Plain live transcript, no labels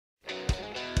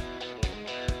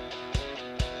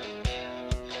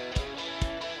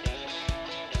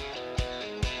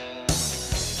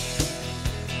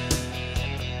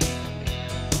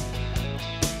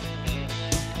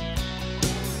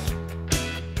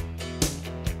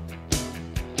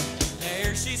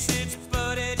There she sits,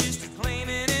 footed, just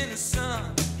gleaming in the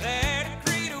sun. There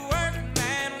to greet a working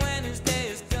man when his day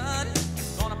is done.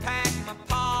 Gonna pack my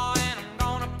paw and I'm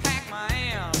gonna pack my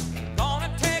am. Gonna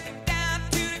take him down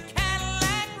to the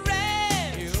Cadillac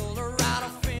Red. You'll ride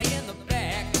off in the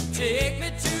back. Take me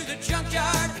to the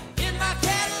junkyard in my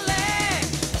Cadillac.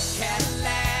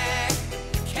 Cadillac,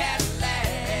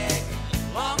 Cadillac,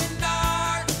 long and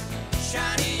dark,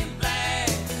 shiny and black.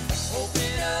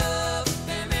 Open up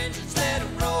them engines, let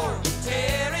them roar,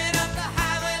 tearing up the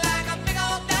highway like a big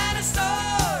old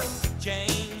dinosaur.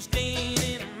 James Dean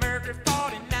in a Mercury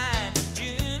 49,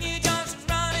 Junior Johnson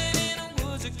running in the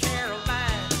woods of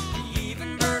Caroline.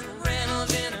 Even Burt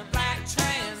Reynolds in a black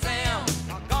Trans Am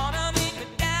are gonna meet me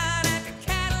down at the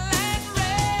Cadillac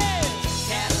Red.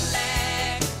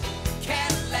 Cadillac,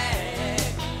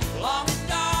 Cadillac, long and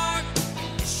dark,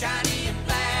 shiny and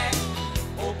black.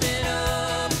 Open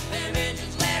up them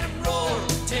engines, let them roar,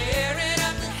 tearing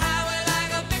up the highway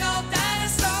like a big old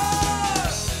dinosaur.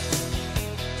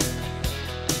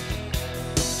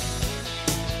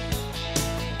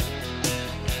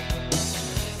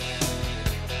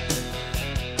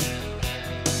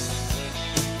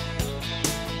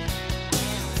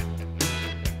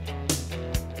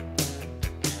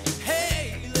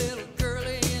 Hey, little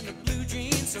girlie in the blue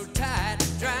jeans so tight,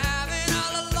 driving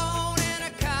all alone in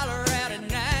a Colorado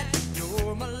night.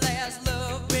 You're my last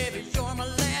love, baby, you're my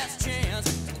last chance.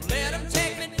 Let 'em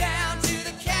take me down to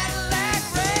the Cadillac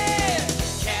Red.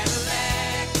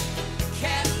 Cadillac,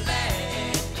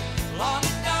 Cadillac, long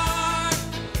and dark,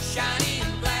 shiny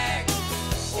and black.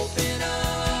 Open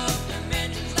up them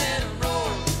engines, let 'em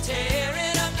roar,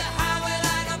 tearing up the highway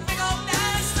like a big old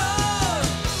dinosaur.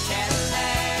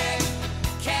 Cadillac,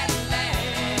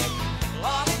 Cadillac,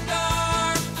 long and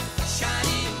dark,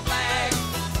 shiny and black.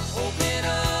 Open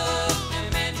up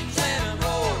them engines, let 'em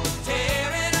roar,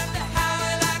 tearing up the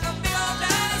highway like a big old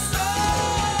dinosaur.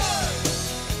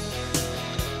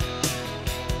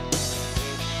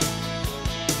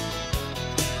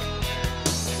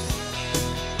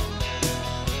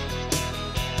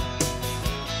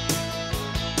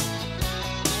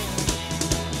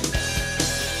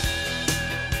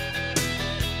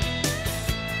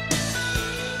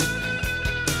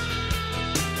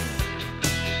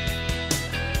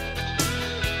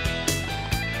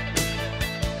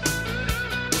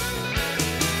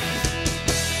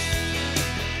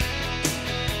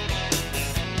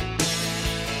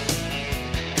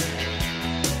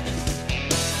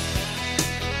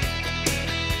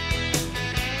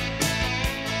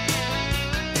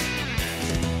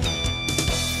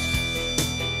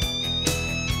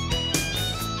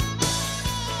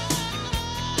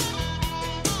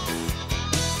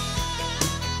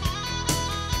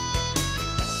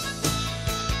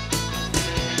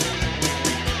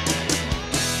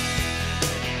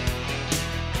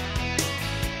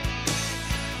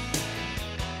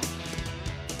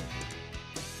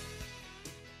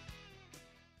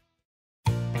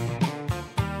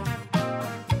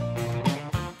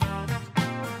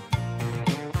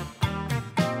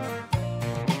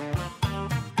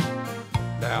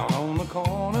 Down on the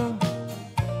corner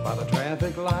by the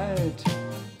traffic light,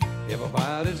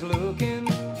 everybody's looking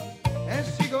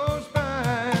as she goes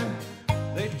by.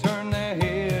 They turn their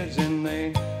heads and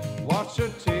they watch her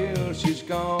till she's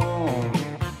gone.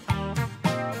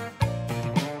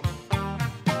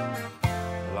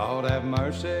 Lord have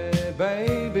mercy,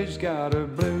 baby's got her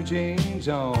blue jeans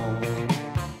on.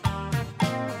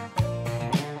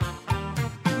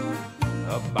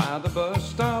 Up by the bus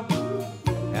stop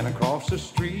and across the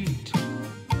street,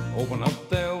 open up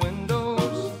their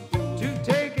windows to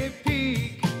take a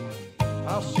peek.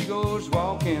 How she goes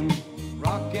walking,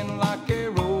 rocking like a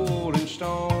rolling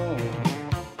stone.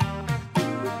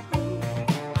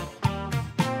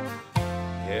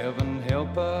 Heaven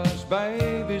help us,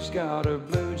 baby's got her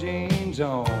blue jeans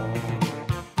on.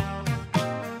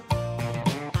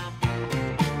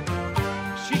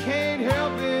 She can't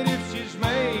help it if she's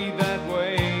made that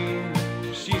way.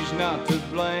 She's not to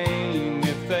blame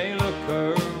if they look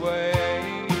her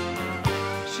way.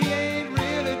 She ain't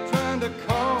really trying to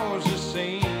cause a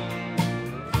scene,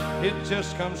 it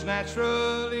just comes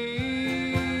naturally.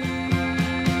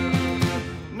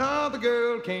 No, the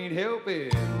girl can't help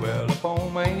it. Well, up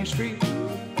on Main Street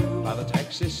by the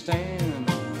taxi stand,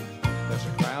 there's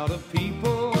a crowd of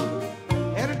people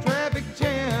and a traffic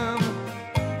jam.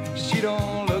 She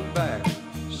don't look back,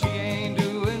 she ain't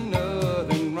doing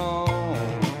nothing wrong.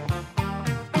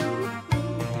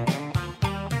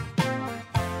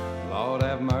 Lord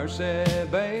have mercy,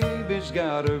 baby's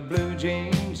got her blue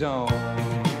jeans on.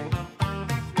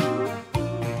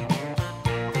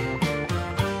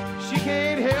 She can't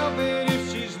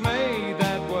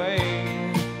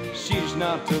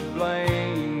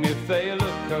blame if they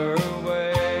look her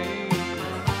way.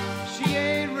 She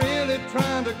ain't really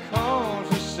trying to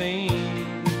cause a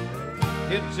scene,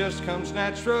 it just comes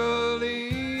naturally.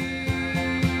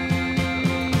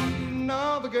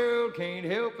 No, the girl can't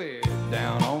help it.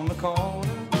 Down on the corner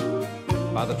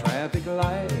by the traffic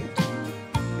light,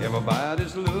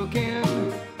 everybody's looking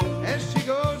as she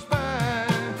goes by.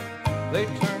 They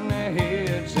turn their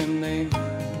heads and they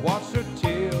watch her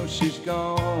till she's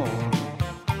gone.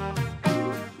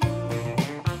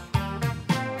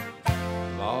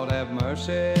 Lord have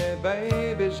mercy,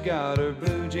 baby's got her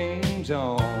blue jeans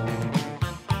on.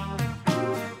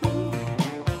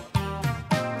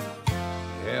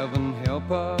 Heaven help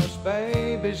us,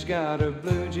 baby's got her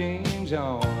blue jeans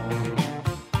on.